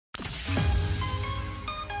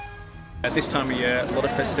At this time of year, a lot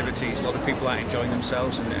of festivities, a lot of people out enjoying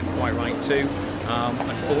themselves, and quite right too.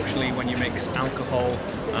 Unfortunately, when you mix alcohol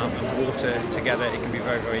and water together, it can be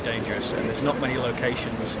very, very dangerous. And there's not many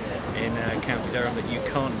locations in County Durham that you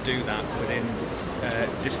can't do that within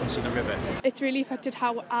distance of the river. It's really affected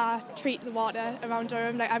how I treat the water around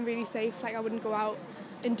Durham. Like, I'm really safe. Like, I wouldn't go out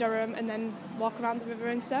in Durham and then walk around the river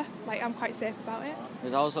and stuff. Like, I'm quite safe about it.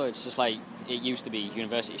 But also, it's just like, it used to be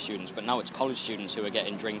university students, but now it's college students who are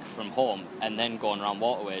getting drink from home and then going around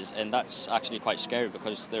waterways, and that's actually quite scary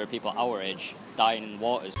because there are people our age dying in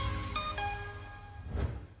waters.